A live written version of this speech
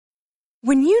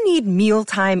When you need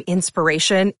mealtime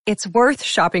inspiration, it's worth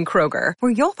shopping Kroger,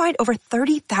 where you'll find over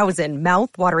 30,000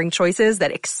 mouth-watering choices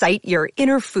that excite your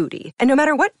inner foodie. And no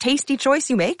matter what tasty choice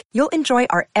you make, you'll enjoy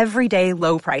our everyday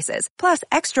low prices, plus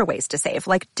extra ways to save,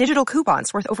 like digital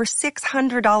coupons worth over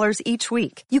 $600 each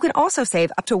week. You can also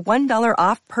save up to $1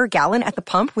 off per gallon at the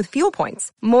pump with fuel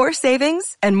points. More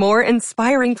savings and more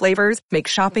inspiring flavors make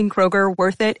shopping Kroger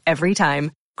worth it every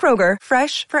time. Kroger,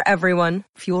 fresh for everyone.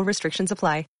 Fuel restrictions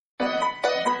apply.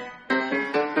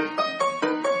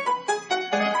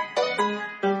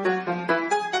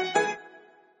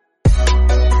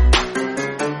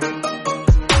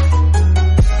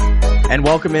 And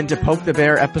welcome into Poke the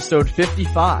Bear episode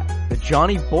 55, the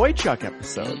Johnny Boychuk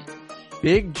episode.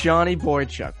 Big Johnny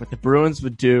Boychuk, what the Bruins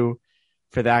would do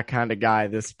for that kind of guy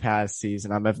this past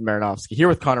season. I'm Evan Marinovsky here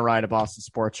with Connor Ryan of Boston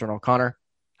Sports Journal. Connor,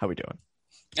 how we doing?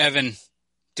 Evan,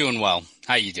 doing well.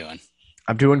 How you doing?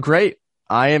 I'm doing great.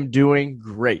 I am doing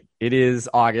great. It is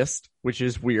August, which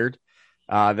is weird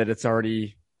that it's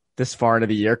already this far into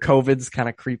the year. COVID's kind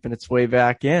of creeping its way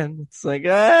back in. It's like,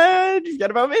 did you forget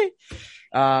about me?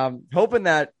 Hoping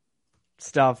that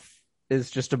stuff is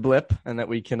just a blip and that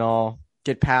we can all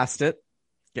get past it,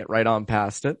 get right on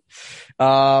past it.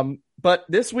 But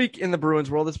this week in the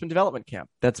Bruins world, it's been development camp.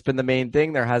 That's been the main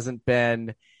thing. There hasn't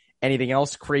been anything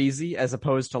else crazy as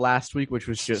opposed to last week, which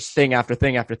was just thing after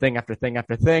thing after thing after thing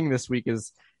after thing. This week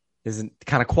isn't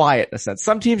kind of quiet in a sense.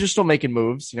 Some teams are still making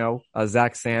moves.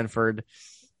 Zach Sanford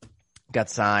got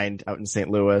signed out in St.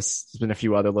 Louis. There's been a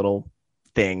few other little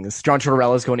things. John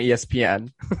Tortorella's going to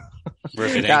ESPN.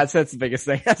 That's the biggest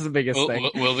thing. That's the biggest thing.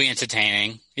 Will be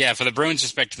entertaining. Yeah, for the Bruins'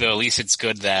 perspective, though, at least it's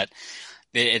good that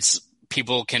it's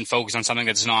people can focus on something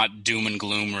that's not doom and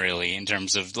gloom, really, in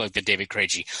terms of like the David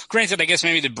Krejci. Granted, I guess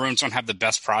maybe the Bruins don't have the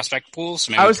best prospect pool,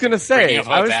 so maybe I was going to say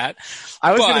that.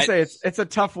 I was going to say it's a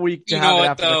tough week to have it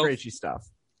after the Krejci stuff.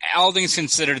 All things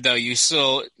considered, though,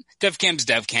 Dev Camp's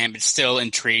Dev Camp. It's still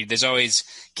intrigued. There's always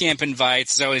camp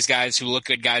invites. There's always guys who look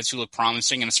good, guys who look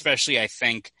promising. And especially, I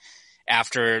think,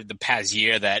 after the past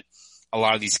year that a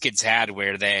lot of these kids had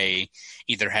where they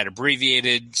either had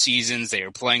abbreviated seasons, they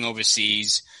were playing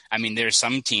overseas. I mean, there's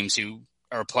some teams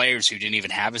or players who didn't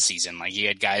even have a season. Like you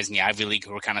had guys in the Ivy League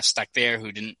who were kind of stuck there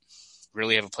who didn't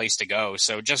really have a place to go.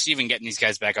 So just even getting these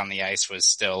guys back on the ice was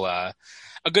still a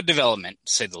good development,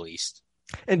 to say the least.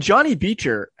 And Johnny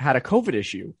Beecher had a COVID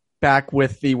issue back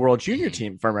with the World Junior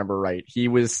team, if I remember right.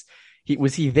 Was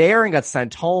he there and got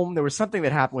sent home? There was something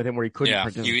that happened with him where he couldn't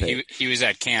participate. He was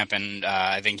at camp, and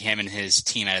I think him and his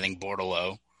team,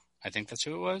 Bordelot, I think that's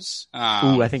who it was.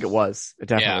 I think it was. It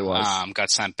definitely was. Got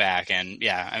sent back, and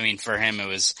yeah, I mean, for him, it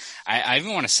was. I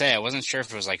even want to say I wasn't sure if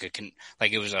it was like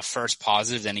it was a first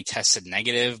positive, then he tested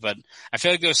negative, but I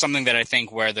feel like there was something that I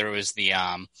think where there was the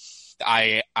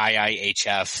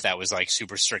IIHF that was like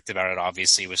super strict about it,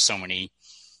 obviously, with so many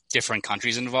different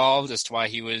countries involved as to why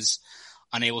he was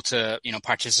unable to,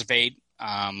 participate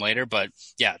later. But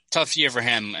yeah, tough year for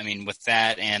him. I mean, with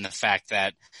that and the fact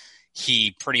that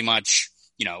he pretty much,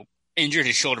 injured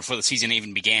his shoulder before the season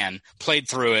even began, played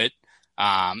through it.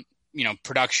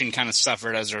 Production kind of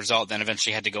suffered as a result, then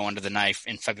eventually had to go under the knife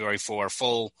in February for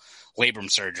full labrum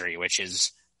surgery, which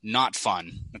is not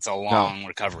fun. It's a long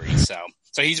recovery. So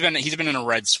he's been in a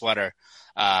red sweater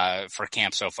for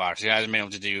camp so far. So he hasn't been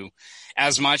able to do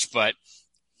as much, but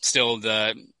still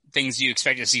the things you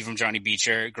expect to see from Johnny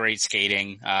Beecher, great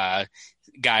skating,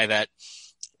 guy that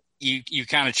you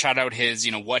kind of shot out his,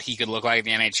 what he could look like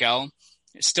in the NHL.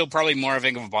 Still probably more of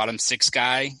a bottom six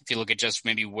guy if you look at just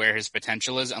maybe where his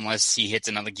potential is, unless he hits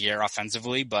another gear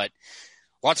offensively. But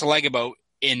lots to like about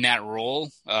in that role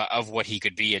of what he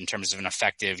could be in terms of an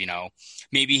effective,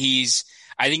 maybe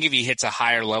I think if he hits a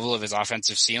higher level of his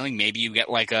offensive ceiling, maybe you get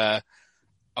like a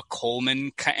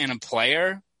Coleman kind of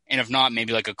player. And if not,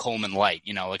 maybe like a Coleman light,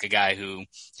 like a guy who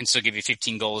can still give you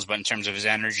 15 goals, but in terms of his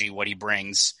energy, what he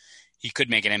brings, he could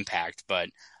make an impact. But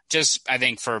just, I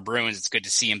think for Bruins, it's good to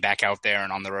see him back out there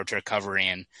and on the road to recovery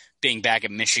and being back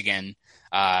at Michigan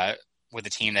with a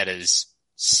team that is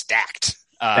stacked.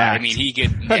 I mean, he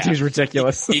could. That seems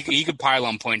ridiculous. He could pile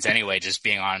on points anyway, just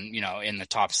being on, in the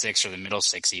top six or the middle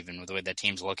six, even with the way that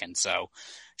team's looking. So,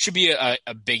 should be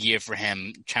a big year for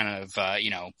him, kind of,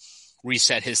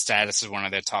 reset his status as one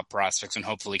of their top prospects and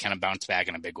hopefully kind of bounce back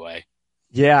in a big way.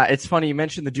 Yeah, it's funny. You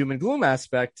mentioned the doom and gloom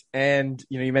aspect, and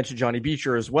you mentioned Johnny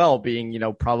Beecher as well, being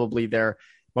probably their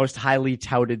most highly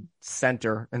touted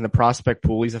center in the prospect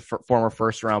pool. He's a former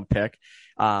first round pick.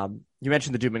 You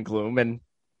mentioned the doom and gloom, and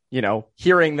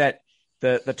hearing that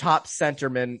the top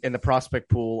centerman in the prospect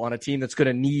pool on a team that's going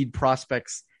to need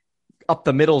prospects up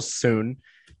the middle soon,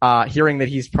 hearing that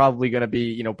he's probably going to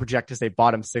be, project as a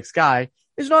bottom 6 guy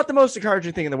is not the most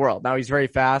encouraging thing in the world. Now he's very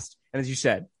fast. And as you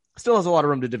said, still has a lot of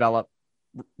room to develop,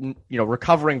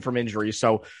 recovering from injuries.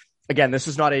 So again, this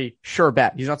is not a sure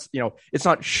bet. He's not, it's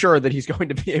not sure that he's going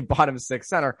to be a bottom 6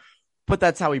 center, but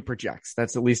that's how he projects.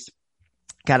 That's at least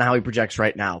kind of how he projects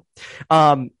right now.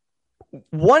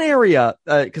 One area,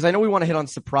 because I know we want to hit on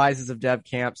surprises of Dev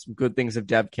Camp, some good things of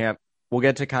Dev Camp. We'll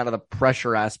get to kind of the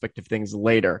pressure aspect of things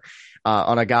later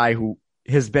on a guy who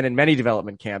has been in many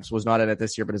development camps, was not in it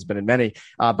this year, but has been in many.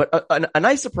 But a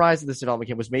nice surprise of this development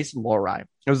camp was Mason Lohrei.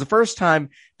 It was the first time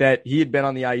that he had been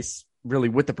on the ice really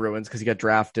with the Bruins because he got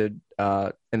drafted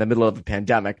in the middle of the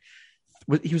pandemic.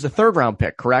 He was a 3rd round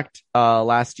pick, correct?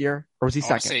 Last year, or was he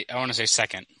second? I want to say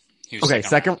second. He was okay,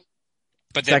 second.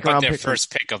 But their first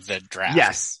pick of the draft.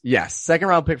 Yes. Second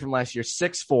round pick from last year,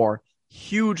 6'4",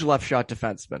 huge left shot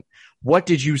defenseman. What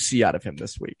did you see out of him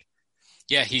this week?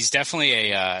 Yeah, he's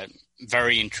definitely a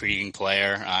very intriguing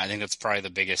player. I think that's probably the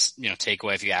biggest,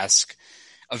 takeaway if you ask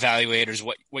evaluators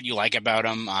what you like about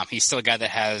him. He's still a guy that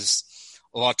has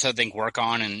a lot to work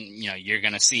on, and you're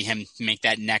going to see him make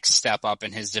that next step up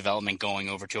in his development going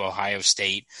over to Ohio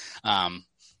State.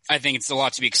 I think it's a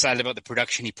lot to be excited about the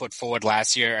production he put forward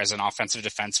last year as an offensive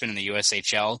defenseman in the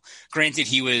USHL. Granted,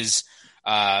 he was,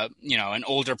 an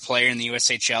older player in the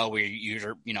USHL where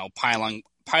you're,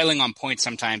 piling on points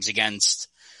sometimes against,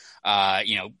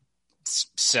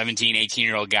 17,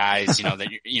 18-year-old guys,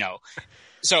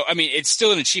 So, I mean, it's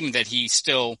still an achievement that he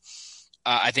still,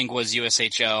 I think was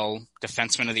USHL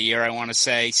Defenseman of the Year, I want to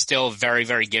say. Still very,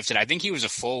 very gifted. I think he was a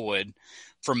forward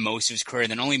for most of his career,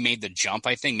 then only made the jump,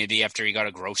 I think, maybe after he got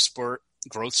a growth spurt.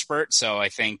 So I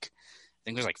think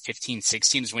it was like 15,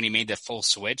 16 is when he made the full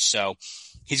switch. So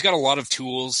he's got a lot of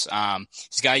tools.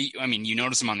 You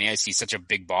notice him on the ice. He's such a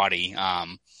big body.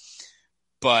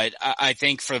 But I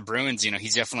think for the Bruins,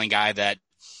 he's definitely a guy that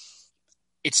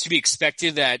it's to be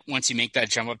expected that once you make that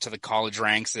jump up to the college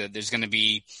ranks, that there's going to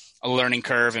be a learning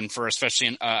curve. And for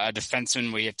especially a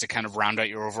defenseman where you have to kind of round out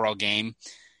your overall game.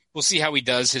 We'll see how he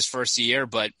does his first year,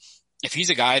 but if he's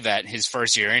a guy that his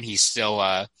first year in, he's still,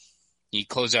 he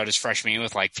closed out his freshman year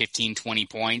with like 15, 20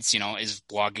 points, is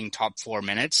blogging top 4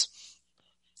 minutes.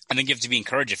 I think you have to be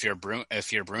encouraged if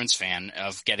you're a Bruins fan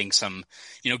of getting some,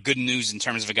 good news in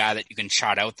terms of a guy that you can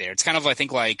shot out there. It's kind of, I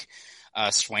think, like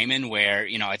Swayman, where,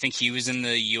 I think he was in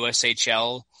the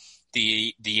USHL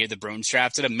the year the Bruins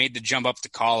drafted him, made the jump up to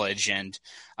college, and,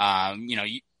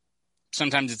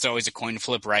 sometimes it's always a coin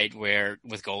flip, right? Where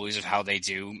with goalies of how they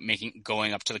do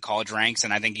going up to the college ranks.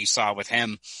 And I think you saw with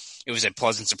him, it was a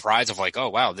pleasant surprise of like, oh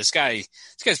wow, this guy's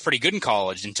pretty good in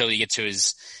college until you get to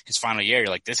his final year. You're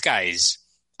like, this guy's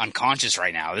unconscious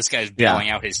right now. This guy's bailing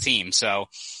out his team. So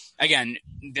again,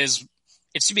 it's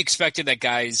to be expected that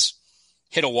guys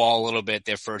hit a wall a little bit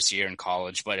their first year in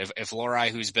college. But if Lohrei,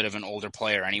 who's a bit of an older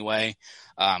player anyway,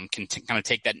 can kind of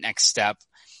take that next step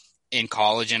in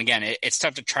college. And again, it's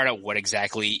tough to chart out what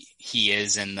exactly he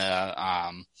is in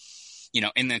the,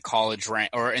 in the college rank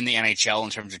or in the NHL in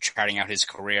terms of charting out his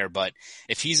career. But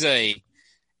if he's a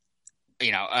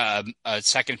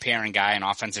second pairing guy, an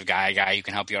offensive guy, a guy who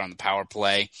can help you out on the power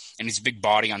play, and he's a big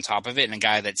body on top of it, and a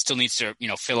guy that still needs to,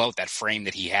 fill out that frame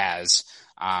that he has,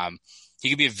 he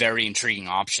could be a very intriguing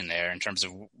option there in terms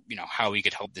of, how he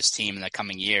could help this team in the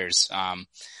coming years.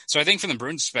 So I think from the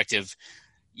Bruins perspective,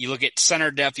 you look at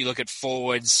center depth, you look at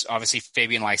forwards. Obviously,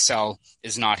 Fabian Lysell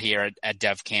is not here at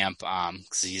Dev Camp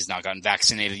because he's not gotten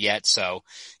vaccinated yet. So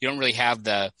you don't really have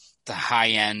the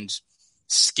high-end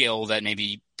skill that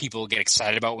maybe people get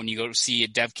excited about when you go to see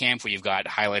at Dev Camp, where you've got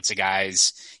highlights of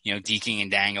guys, deking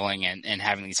and dangling and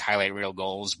having these highlight reel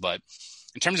goals. But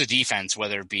in terms of defense,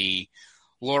 whether it be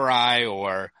Lohrei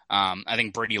or I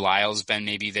think Brady Lyle's been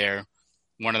maybe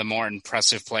one of the more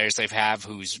impressive players they've have,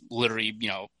 who's literally,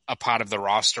 a part of the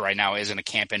roster right now, isn't a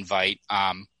camp invite.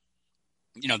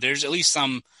 There's at least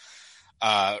some,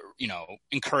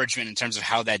 encouragement in terms of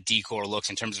how that decor looks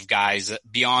in terms of guys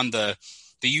beyond the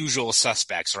usual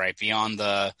suspects, right? Beyond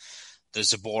the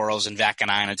Zaboros and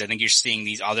Vakanainens. I think you're seeing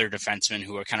these other defensemen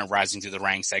who are kind of rising through the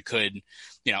ranks that could,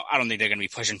 I don't think they're going to be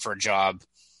pushing for a job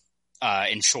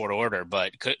in short order,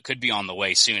 but could be on the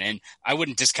way soon. And I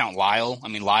wouldn't discount Lyle. I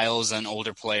mean, Lyle's an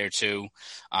older player too.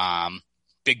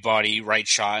 Big body, right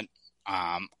shot,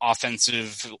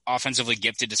 offensively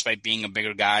gifted despite being a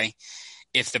bigger guy.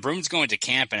 If the Bruins go into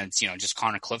camp and it's, just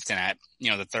Connor Clifton at,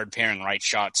 the third pairing right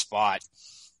shot spot,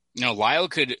 Lyle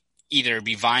could either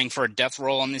be vying for a depth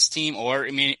role on this team, or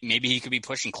maybe he could be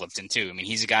pushing Clifton too. I mean,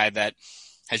 he's a guy that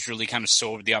has really kind of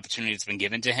sold the opportunity that's been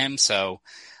given to him. So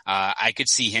I could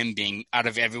see him being, out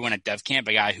of everyone at Dev Camp,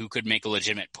 a guy who could make a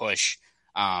legitimate push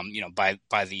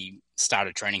by the start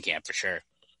of training camp for sure.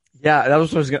 Yeah, that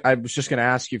was what I was just going to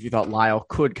ask you if you thought Lyle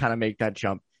could kind of make that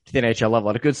jump to the NHL level.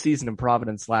 Had a good season in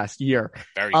Providence last year.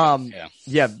 Very good.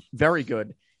 Yeah, very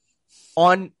good.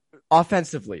 On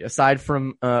offensively, aside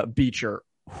from Beecher,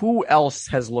 who else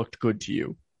has looked good to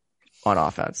you on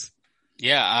offense?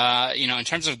 Yeah, in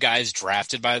terms of guys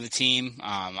drafted by the team,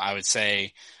 I would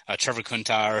say Trevor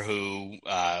Kuntar, who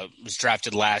was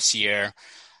drafted last year,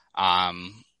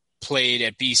 played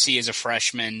at BC as a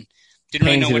freshman. Didn't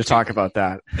really know what to talk about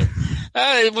that.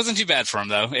 It wasn't too bad for him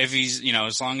though. If he's,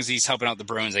 as long as he's helping out the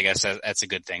Bruins, I guess that's a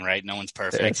good thing, right? No one's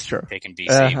perfect. That's true. Taking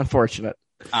BC. Unfortunate.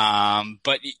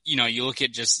 But you look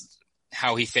at just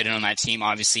how he fit in on that team,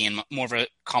 obviously in more of a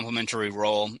complementary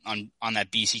role on that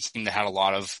BC team that had a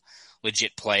lot of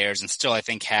legit players and still, I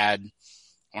think had,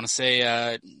 I want to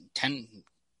say, 10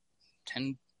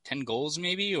 goals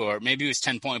maybe, or maybe it was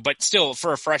 10 points, but still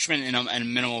for a freshman in a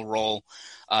minimal role,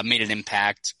 made an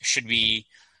impact. Should be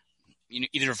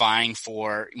either vying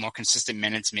for more consistent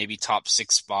minutes, maybe top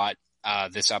 6 spot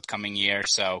this upcoming year.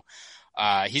 So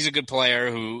he's a good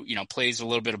player who plays a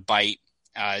little bit of bite,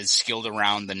 is skilled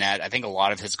around the net. I think a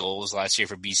lot of his goals last year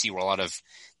for BC were a lot of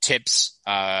tips,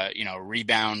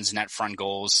 rebounds, net front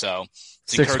goals. So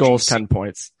 6 goals, 10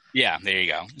 points. Yeah, there you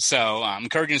go. So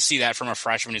encouraging to see that from a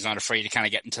freshman who's not afraid to kind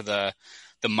of get into the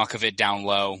muck of it down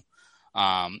low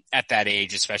at that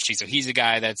age, especially. So he's a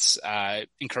guy that's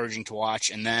encouraging to watch.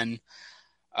 And then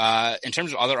in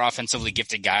terms of other offensively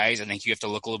gifted guys, I think you have to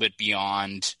look a little bit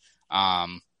beyond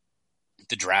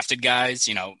the drafted guys.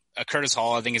 Curtis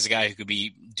Hall, I think, is a guy who could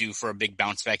be due for a big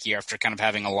bounce back year after kind of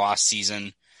having a lost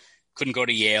season. Couldn't go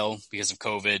to Yale because of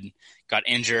COVID, got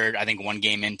injured, I think, 1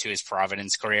 game into his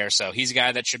Providence career. So he's a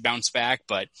guy that should bounce back.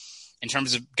 But in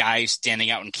terms of guys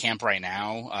standing out in camp right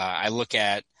now, I look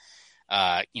at,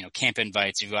 camp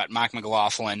invites. You've got Mark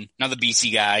McLaughlin, another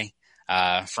BC guy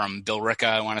from Billerica,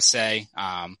 I want to say.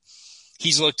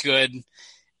 He's looked good.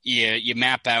 You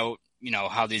map out,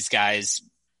 how these guys,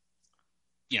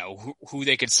 who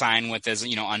they could sign with as,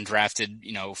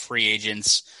 undrafted, free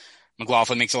agents.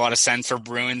 McLaughlin makes a lot of sense for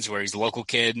Bruins, where he's a local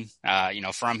kid,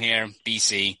 from here,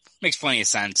 BC. Makes plenty of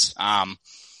sense.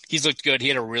 He's looked good. He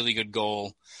had a really good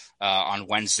goal on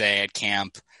Wednesday at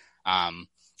camp.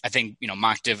 I think,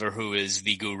 Mark Diver, who is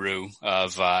the guru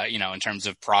of, in terms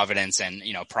of Providence and,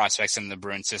 prospects in the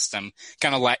Bruins system,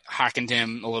 kind of harkened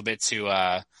him a little bit to,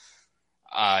 a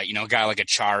guy like a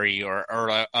Chari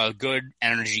or a good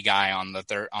energy guy on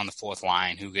the fourth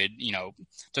line who could,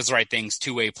 does the right things,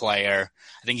 2-way player.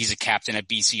 I think he's a captain at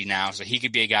BC now, so he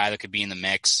could be a guy that could be in the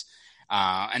mix.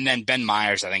 And then Ben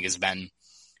Myers, I think, has been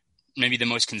maybe the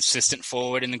most consistent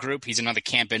forward in the group. He's another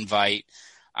camp invite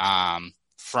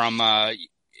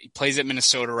he plays at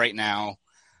Minnesota right now.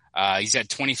 He's had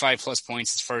 25 plus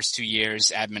points his first 2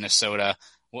 years at Minnesota.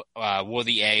 Wore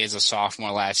the A as a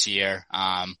sophomore last year.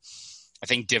 I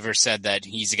think Diver said that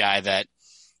he's a guy that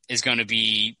is going to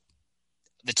be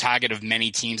the target of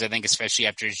many teams, I think, especially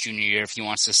after his junior year, if he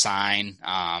wants to sign.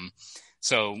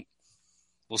 So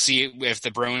we'll see if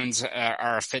the Bruins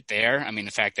are a fit there. I mean,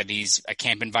 the fact that he's a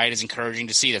camp invite is encouraging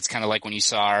to see. That's kind of like when you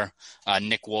saw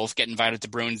Nick Wolf get invited to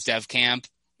Bruins dev camp,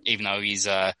 even though he's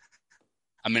a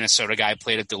Minnesota guy,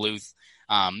 played at Duluth.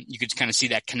 You could kind of see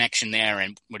that connection there.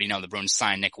 And what do you know, the Bruins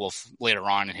signed Nick Wolf later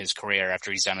on in his career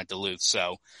after he's done at Duluth.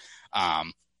 So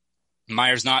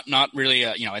Myers not really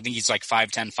I think he's like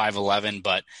 5'10", 5'11",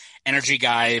 but energy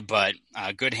guy, but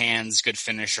good hands, good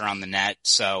finisher on the net.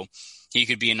 So he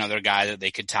could be another guy that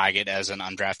they could target as an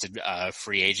undrafted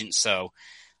free agent. So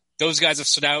those guys have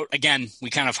stood out. Again, we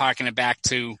kind of harken it back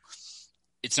to,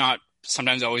 it's not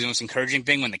sometimes always the most encouraging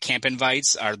thing when the camp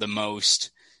invites are the most,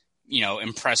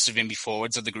 impressive in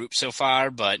forwards of the group so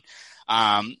far. But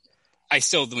I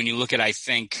still, when you look at, I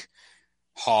think,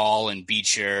 Hall and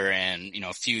Beecher and,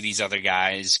 a few of these other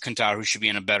guys, Kuntar, who should be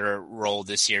in a better role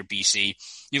this year, BC,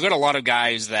 you've got a lot of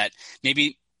guys that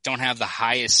maybe don't have the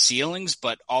highest ceilings,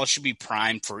 but all should be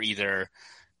primed for either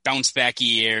bounce back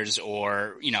years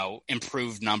or,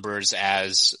 improved numbers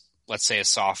as, let's say, a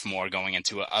sophomore going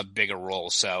into a bigger role.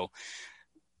 So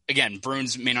again,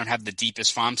 Bruins may not have the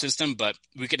deepest farm system, but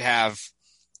we could have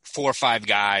 4 or 5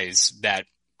 guys that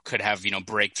could have,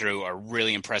 breakthrough or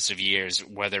really impressive years,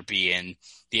 whether it be in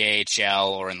the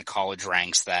AHL or in the college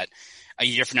ranks, that a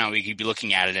year from now we could be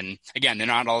looking at it. And again, they're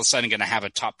not all of a sudden going to have a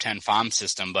top 10 farm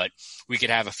system, but we could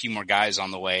have a few more guys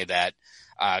on the way that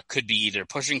could be either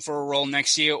pushing for a role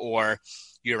next year, or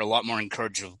you're a lot more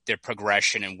encouraged of their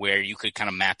progression and where you could kind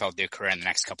of map out their career in the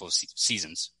next couple of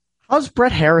seasons. How's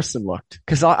Brett Harrison looked?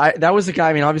 Because that was a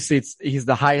guy, obviously he's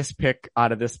the highest pick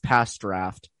out of this past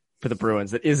draft for the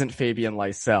Bruins that isn't Fabian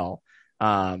Lysell.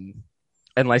 And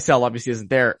Lysell obviously isn't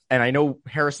there. And I know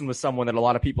Harrison was someone that a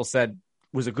lot of people said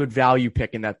was a good value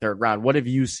pick in that third round. What have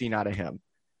you seen out of him?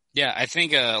 Yeah, I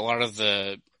think a lot of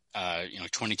the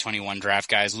 2021 draft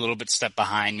guys a little bit step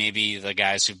behind maybe the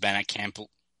guys who've been at camp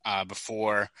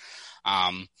before.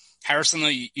 Harrison, though,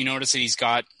 you notice that he's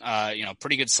got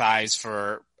pretty good size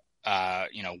for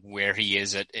where he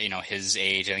is at his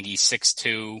age. I think he's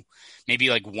 6'2", maybe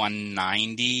like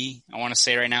 190, I want to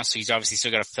say right now. So he's obviously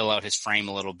still got to fill out his frame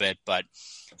a little bit, but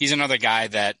he's another guy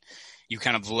that you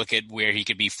kind of look at where he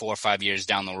could be 4 or 5 years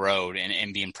down the road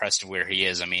and be impressed with where he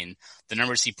is. I mean, the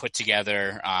numbers he put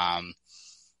together, up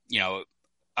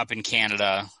in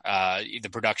Canada, the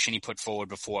production he put forward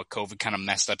before COVID kind of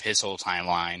messed up his whole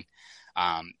timeline.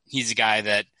 He's a guy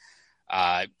that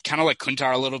kind of like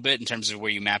Kuntar a little bit in terms of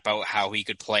where you map out how he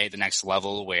could play at the next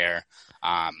level, where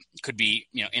could be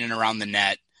in and around the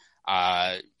net,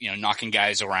 knocking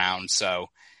guys around. So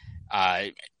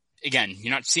again,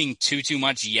 you're not seeing too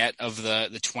much yet of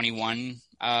the 21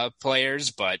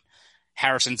 players, but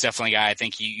Harrison's definitely a guy. I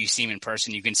think you see him in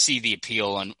person, you can see the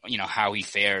appeal and how he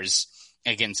fares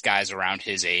against guys around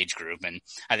his age group, and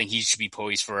I think he should be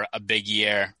poised for a big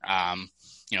year.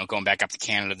 Going back up to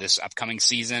Canada this upcoming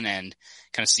season and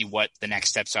kind of see what the next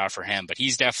steps are for him. But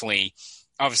he's definitely,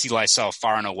 obviously, Lysell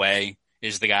far and away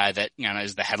is the guy that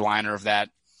is the headliner of that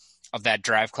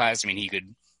draft class. I mean, he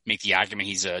could make the argument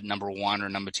he's a number 1 or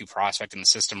number 2 prospect in the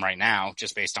system right now,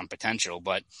 just based on potential.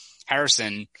 But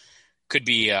Harrison could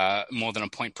be more than a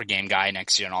point per game guy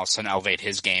next year, and all of a sudden elevate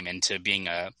his game into being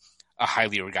a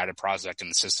highly regarded prospect in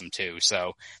the system too.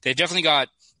 So they've definitely got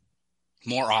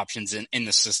more options in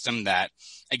the system that,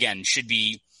 again, should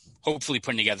be hopefully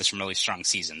putting together some really strong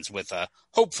seasons with a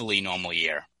hopefully normal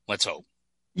year. Let's hope.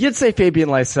 You'd say Fabian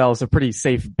Lysell is a pretty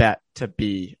safe bet to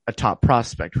be a top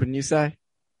prospect, wouldn't you say?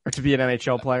 Or to be an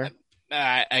NHL player?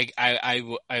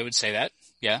 I would say that,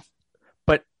 yeah.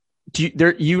 But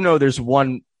there's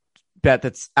one bet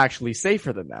that's actually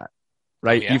safer than that,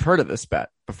 right? Oh, yeah. You've heard of this bet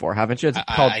before, haven't you? It's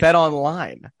called Bet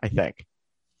Online, I think.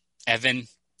 Evan,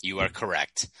 you are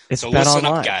correct. It's so Bet listen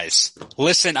Online. Up, guys.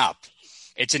 Listen up.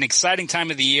 It's an exciting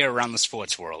time of the year around the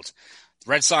sports world.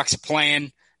 The Red Sox are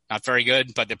playing. Not very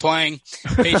good, but they're playing.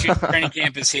 Patriots training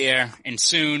camp is here, and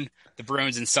soon the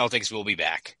Bruins and Celtics will be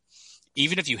back.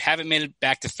 Even if you haven't made it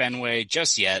back to Fenway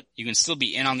just yet, you can still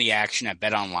be in on the action at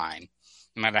Bet Online.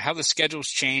 No matter how the schedules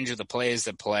change or the players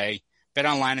that play, Bet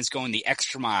Online is going the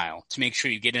extra mile to make sure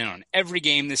you get in on every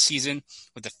game this season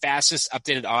with the fastest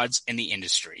updated odds in the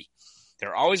industry. There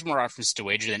are always more options to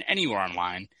wager than anywhere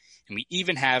online, and we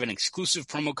even have an exclusive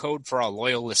promo code for our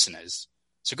loyal listeners.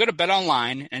 So go to Bet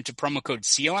Online and enter promo code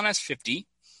CLNS50,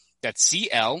 that's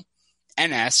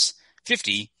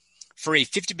CLNS50, for a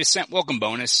 50% welcome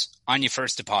bonus on your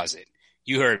first deposit.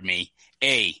 You heard me.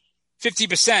 A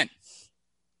 50%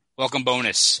 welcome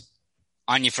bonus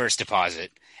on your first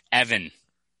deposit. Evan,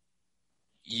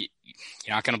 you're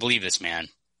not going to believe this, man.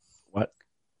 What?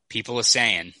 People are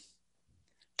saying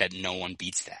that no one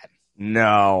beats that.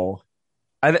 No.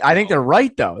 I think they're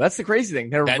right, though. That's the crazy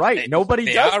thing. They're right. Nobody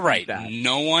they does are right. That.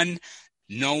 No one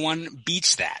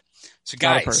beats that. So,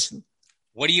 guys,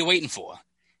 what are you waiting for?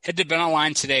 Head to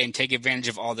BetOnline today and take advantage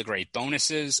of all the great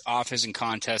bonuses, offers, and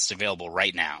contests available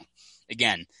right now.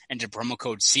 Again, enter promo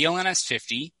code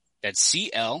CLNS50, that's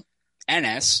CLNS50,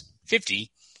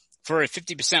 for a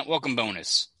 50% welcome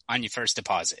bonus on your first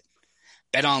deposit.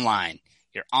 BetOnline,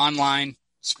 your online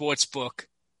sportsbook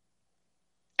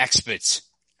experts.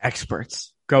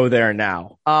 Go there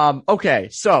now. Okay,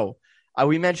 so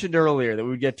we mentioned earlier that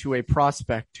we would get to a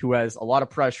prospect who has a lot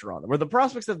of pressure on them, or the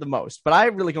prospects have the most, but I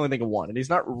really can only think of one, and he's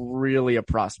not really a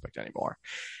prospect anymore,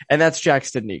 and that's Jack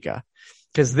Studnicka.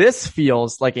 Because this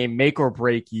feels like a make or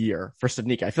break year for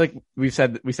Studnicka. I feel like we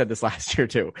said this last year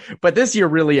too, but this year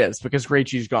really is because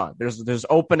Krejci's gone. There's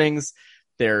openings.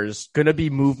 There's going to be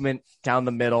movement down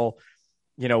the middle.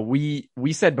 We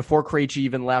said before Krejci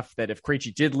even left that if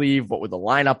Krejci did leave, what would the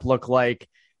lineup look like?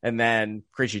 And then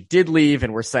Krejci did leave,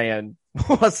 and we're saying,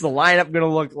 what's the lineup going to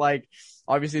look like?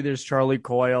 Obviously, there's Charlie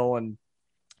Coyle, and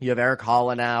you have Erik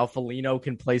Haula now. Foligno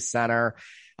can play center.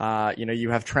 You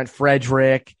have Trent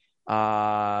Frederick.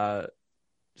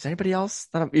 Is anybody else?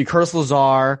 Curtis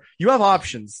Lazar. You have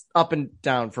options up and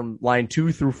down from line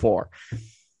 2 through 4.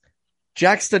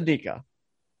 Jack Studnicka.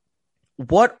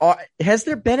 Has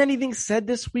there been anything said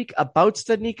this week about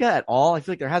Studnicka at all? I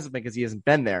feel like there hasn't been because he hasn't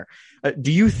been there.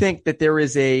 Do you think that there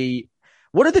is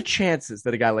what are the chances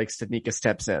that a guy like Studnicka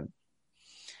steps in?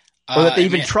 Or that they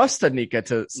trust Studnicka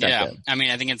to step in? I mean,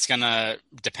 I think it's going to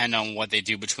depend on what they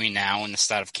do between now and the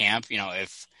start of camp.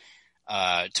 If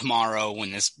tomorrow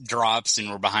when this drops and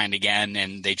we're behind again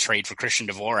and they trade for Christian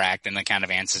Dvorak, then that kind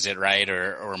of answers it, right?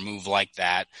 Or a move like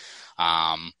that.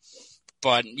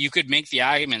 But you could make the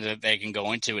argument that they can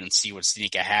go into it and see what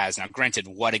Studnicka has. Now, granted,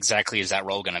 what exactly is that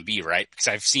role going to be, right? Because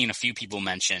I've seen a few people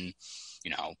mention,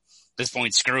 at this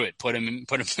point, screw it. Put him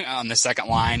on the second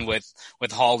line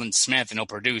with Hall and Smith and he'll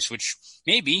produce, which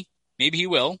maybe he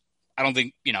will. I don't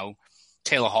think,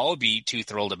 Taylor Hall would be too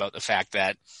thrilled about the fact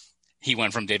that he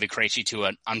went from David Krejci to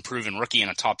an unproven rookie in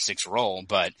a top 6 role,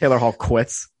 but Taylor Hall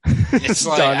quits. It's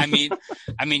like,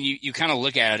 I mean, you kind of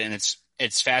look at it and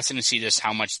it's fascinating to see just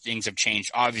how much things have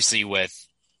changed, obviously with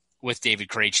David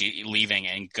Krejci leaving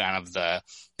and kind of the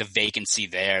vacancy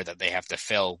there that they have to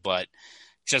fill. But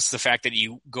just the fact that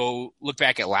you go look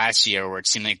back at last year where it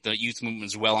seemed like the youth movement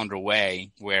was well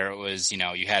underway, where it was,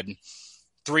 you had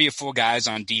 3 or 4 guys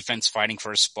on defense fighting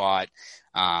for a spot.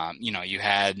 You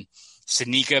had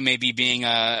Studnicka maybe being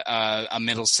a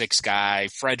middle 6 guy,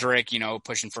 Frederick,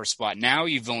 pushing for a spot. Now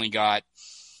you've only got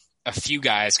a few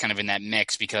guys kind of in that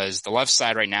mix because the left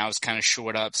side right now is kind of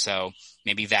shored up. So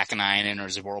maybe Vakanainen or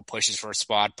Zboril pushes for a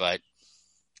spot, but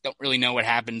don't really know what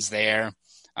happens there.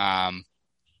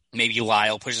 Maybe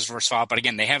Lyle pushes for a spot, but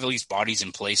again, they have at least bodies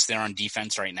in place there on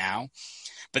defense right now.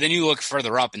 But then you look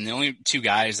further up and the only 2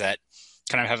 guys that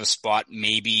kind of have a spot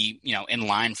maybe, in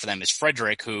line for them is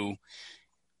Frederick, who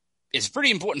is a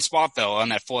pretty important spot though on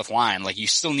that 4th line. Like you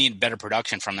still need better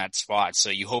production from that spot. So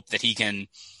you hope that he can,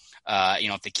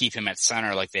 if they keep him at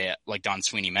center, like Don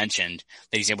Sweeney mentioned,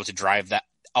 that he's able to drive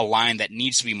a line that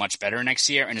needs to be much better next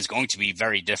year and is going to be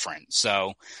very different.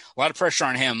 So a lot of pressure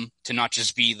on him to not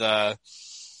just be the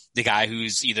guy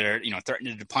who's either,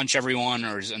 threatening to punch everyone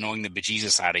or is annoying the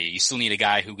bejesus out of you. You still need a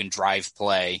guy who can drive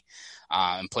play,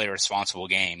 and play a responsible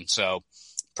game. So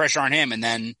pressure on him. And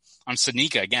then on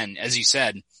Studnicka, again, as you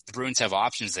said, the Bruins have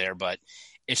options there, but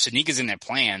if Studnicka's in their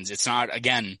plans, it's not,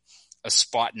 again, a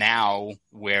spot now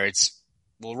where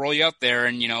we'll roll you up there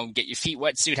and, get your feet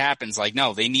wet, see what happens. Like,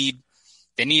 no, they need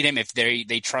him if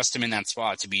they trust him in that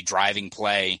spot to be driving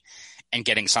play and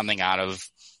getting something out of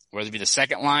whether it be the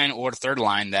second line or the third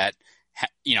line that,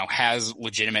 has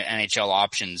legitimate NHL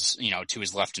options, to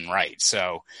his left and right.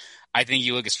 So I think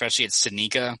you look especially at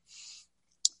Studnicka,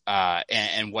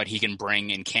 and what he can bring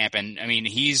in camp. And I mean,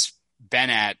 he's been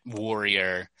at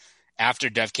Warrior after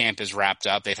Dev Camp is wrapped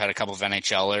up. They've had a couple of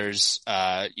NHLers,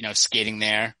 skating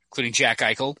there, including Jack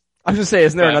Eichel. I was going to say,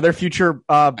 isn't there another future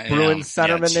Bruins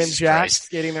centerman named Jack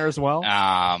skating there as well?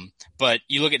 But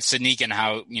you look at Studnicka and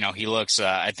how, he looks,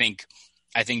 I think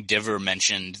Diver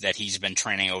mentioned that he's been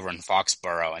training over in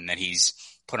Foxborough and that he's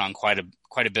put on quite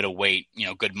a bit of weight,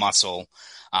 good muscle.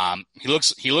 He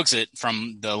looks it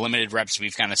from the limited reps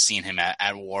we've kind of seen him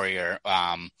at Warrior,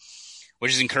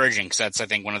 which is encouraging because that's, I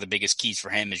think, one of the biggest keys for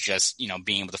him is just,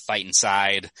 being able to fight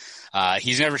inside.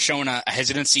 He's never shown a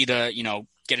hesitancy to,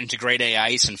 get into grade A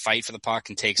ice and fight for the puck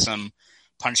and take some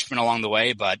punishment along the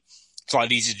way, but it's a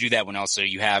lot easier to do that when also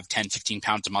you have 10, 15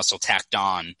 pounds of muscle tacked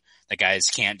on. The guys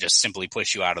can't just simply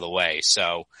push you out of the way.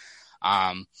 So,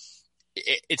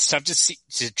 it's tough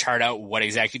to chart out what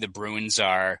exactly the Bruins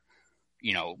are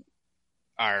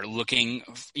looking,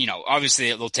 obviously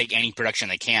they'll take any production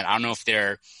they can. I don't know if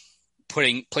they're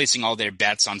placing all their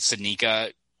bets on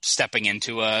Studnicka stepping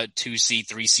into a 2C,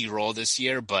 3C role this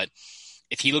year, but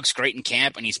if he looks great in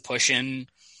camp and he's pushing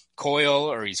Coyle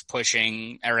or he's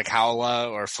pushing Eric Howla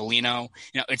or Foligno,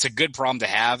 it's a good problem to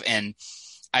have. And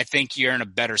I think you're in a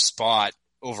better spot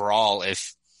overall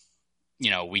if,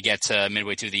 we get to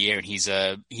midway through the year and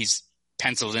he's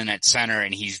penciled in at center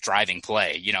and he's driving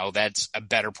play. That's a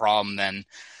better problem than,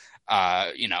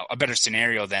 a better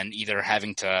scenario than either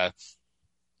having to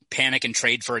panic and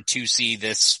trade for a 2C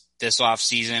this off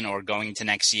season or going into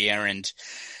next year. And,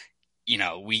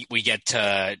 we get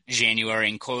to January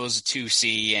and Coyle's a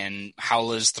 2C and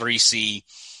Howla's 3C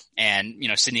and,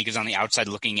 Studnicka's on the outside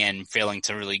looking in, failing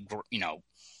to really,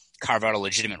 carve out a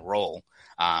legitimate role.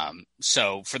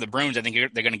 So for the Bruins, I think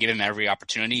they're going to give him every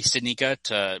opportunity,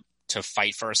 Studnicka, to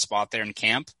fight for a spot there in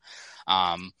camp.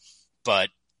 But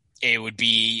it would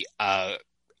be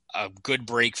a good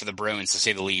break for the Bruins, to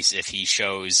say the least, if he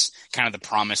shows kind of the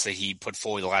promise that he put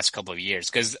forward the last couple of years.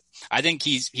 Because I think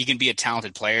he can be a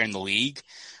talented player in the league.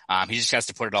 He just has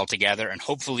to put it all together and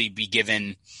hopefully be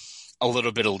given a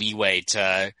little bit of leeway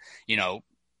to,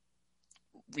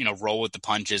 roll with the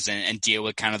punches and deal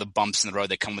with kind of the bumps in the road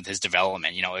that come with his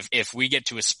development. If we get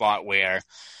to a spot where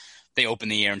they open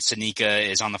the year and Studnicka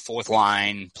is on the 4th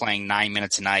line playing 9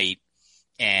 minutes a night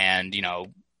and,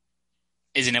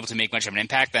 isn't able to make much of an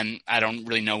impact, then I don't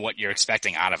really know what you're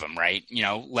expecting out of him, right?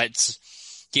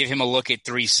 Let's give him a look at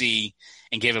 3C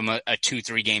and give him a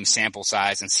 2-3 game sample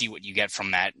size and see what you get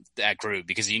from that group,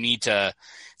 because you need to,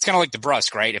 it's kind of like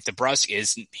DeBrusque, right? If DeBrusque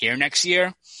is here next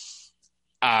year,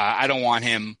 I don't want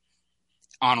him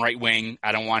on right wing.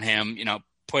 I don't want him,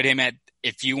 put him at,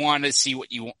 if you want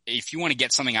to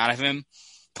get something out of him,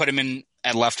 put him in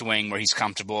at left wing where he's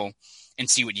comfortable and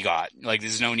see what you got. Like,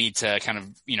 there's no need to kind of,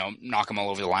 knock him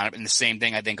all over the lineup. And the same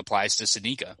thing I think applies to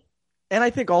Studnicka. And I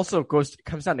think also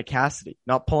comes down to Cassidy,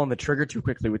 not pulling the trigger too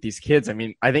quickly with these kids. I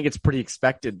mean, I think it's pretty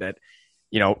expected that,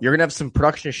 you're going to have some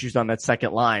production issues on that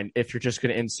second line if you're just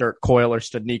going to insert Coyle or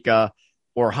Studnicka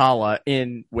or Haula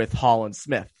in with Hall and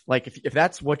Smith. Like, if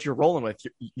that's what you're rolling with,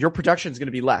 your production is going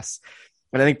to be less.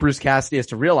 And I think Bruce Cassidy has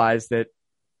to realize that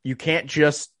you can't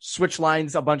just switch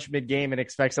lines a bunch mid-game and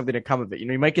expect something to come of it.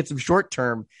 You might get some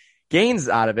short-term gains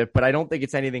out of it, but I don't think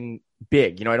it's anything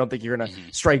big. I don't think you're going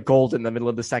to strike gold in the middle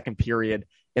of the second period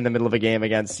in the middle of a game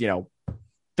against,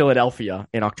 Philadelphia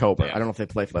in October. Yeah. I don't know if they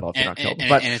play Philadelphia in October,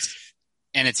 but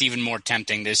it's even more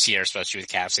tempting this year, especially with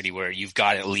Cassidy, where you've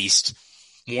got at least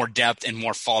more depth and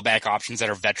more fallback options that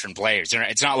are veteran players.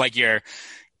 It's not like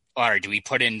all right, do we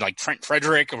put in like Trent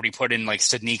Frederick or do we put in like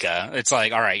Studnicka? It's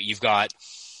like, all right, you've got,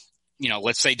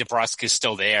 let's say DeBrusque is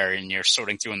still there and you're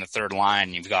sorting through in the third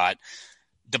line. You've got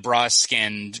DeBrusque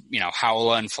and,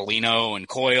 Haula and Foligno and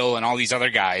Coyle and all these other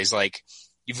guys. Like,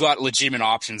 you've got legitimate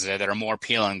options there that are more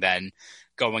appealing than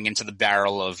going into the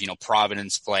barrel of,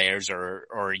 Providence players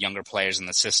or younger players in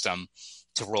the system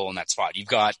to roll in that spot. You've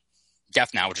got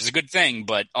depth now, which is a good thing,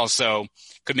 but also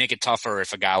could make it tougher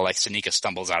if a guy like Studnicka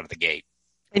stumbles out of the gate.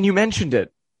 And you mentioned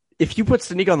it. If you put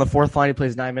Studnicka on the fourth line, he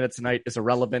plays 9 minutes a night, is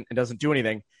irrelevant and doesn't do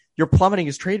anything, you're plummeting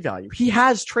his trade value. He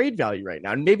has trade value right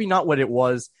now, and maybe not what it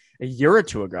was a year or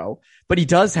two ago, but he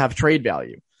does have trade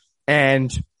value.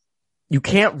 And you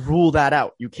can't rule that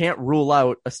out. You can't rule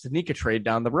out a Studnicka trade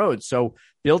down the road. So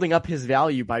building up his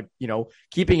value by,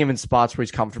 keeping him in spots where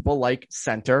he's comfortable, like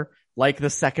center, like the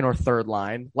second or third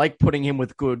line, like putting him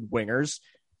with good wingers,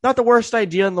 not the worst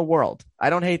idea in the world. I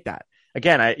don't hate that.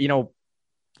 Again,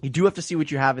 you do have to see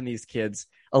what you have in these kids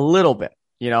a little bit,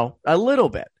 a little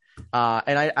bit.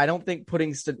 And I don't think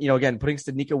putting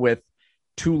Studnicka with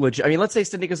two legit, let's say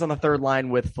Studnicka's on the third line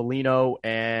with Foligno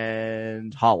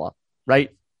and Haula, right?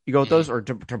 You go with those, or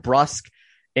DeBrusque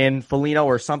and Foligno,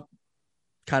 or some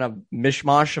kind of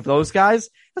mishmash of those guys.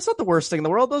 That's not the worst thing in the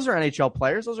world. Those are NHL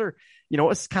players. Those are,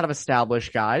 it's kind of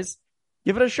established guys.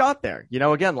 Give it a shot there.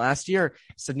 Again, last year,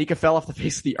 Studnicka fell off the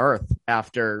face of the earth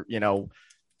after,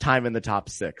 time in the top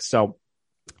six. So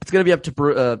it's going to be up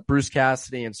to Bruce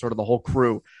Cassidy and sort of the whole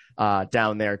crew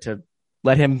down there to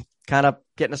let him kind of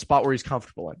get in a spot where he's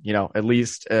comfortable in, at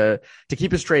least to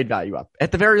keep his trade value up.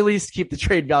 At the very least, keep the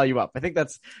trade value up. I think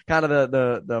that's kind of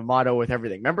the motto with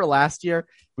everything. Remember last year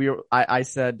I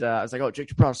said I was like, oh, Jake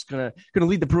DeBrusk's gonna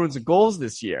lead the Bruins in goals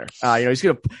this year. He's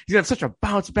gonna have such a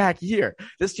bounce back year.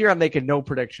 This year I'm making no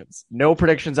predictions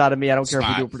out of me. I don't care if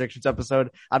we do a predictions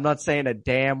episode. I'm not saying a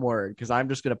damn word because I'm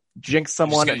just gonna jinx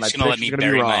someone and my predictions are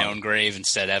gonna be wrong. Bury my own grave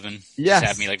instead, Evan. Yes.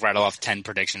 Just have me rattle off 10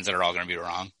 predictions that are all gonna be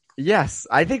wrong. Yes,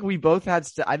 I think we both had.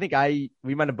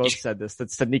 We might have both said this, that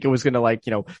Studnicka was going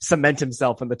to cement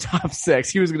himself in the top six.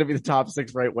 He was going to be the top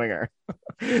six right winger.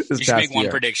 You should make one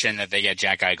prediction that they get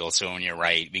Jack Eichel. So when you're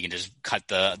right, we can just cut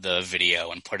the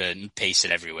video and put it and paste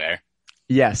it everywhere.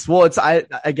 Yes. Well, I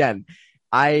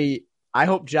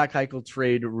hope Jack Eichel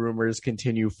trade rumors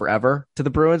continue forever to the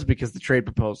Bruins because the trade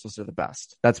proposals are the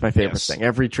best. That's my favorite thing.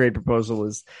 Every trade proposal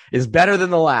is better than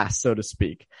the last, so to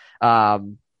speak.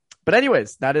 But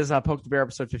anyways, that is Poke the Bear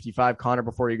episode 55. Connor,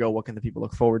 before you go, what can the people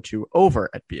look forward to over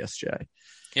at BSJ?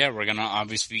 Yeah, we're going to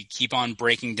obviously keep on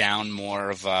breaking down more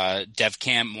of dev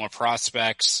camp, more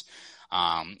prospects.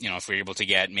 If we're able to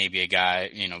get maybe a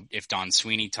guy, if Don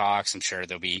Sweeney talks, I'm sure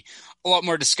there'll be a lot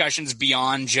more discussions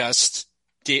beyond just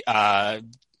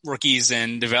rookies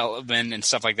and development and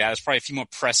stuff like that. There's probably a few more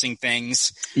pressing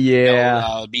things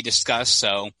that'll be discussed.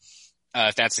 So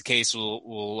if that's the case,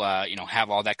 we'll have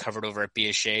all that covered over at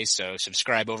BSJ. So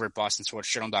subscribe over at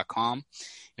BostonSportsJournal.com.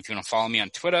 If you want to follow me on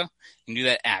Twitter, you can do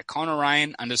that at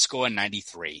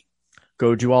ConnorRyan_93.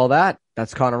 Go do all that.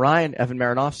 That's Connor Ryan, Evan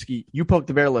Marinofsky. You Poke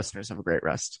the Bear listeners. Have a great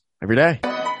rest every day.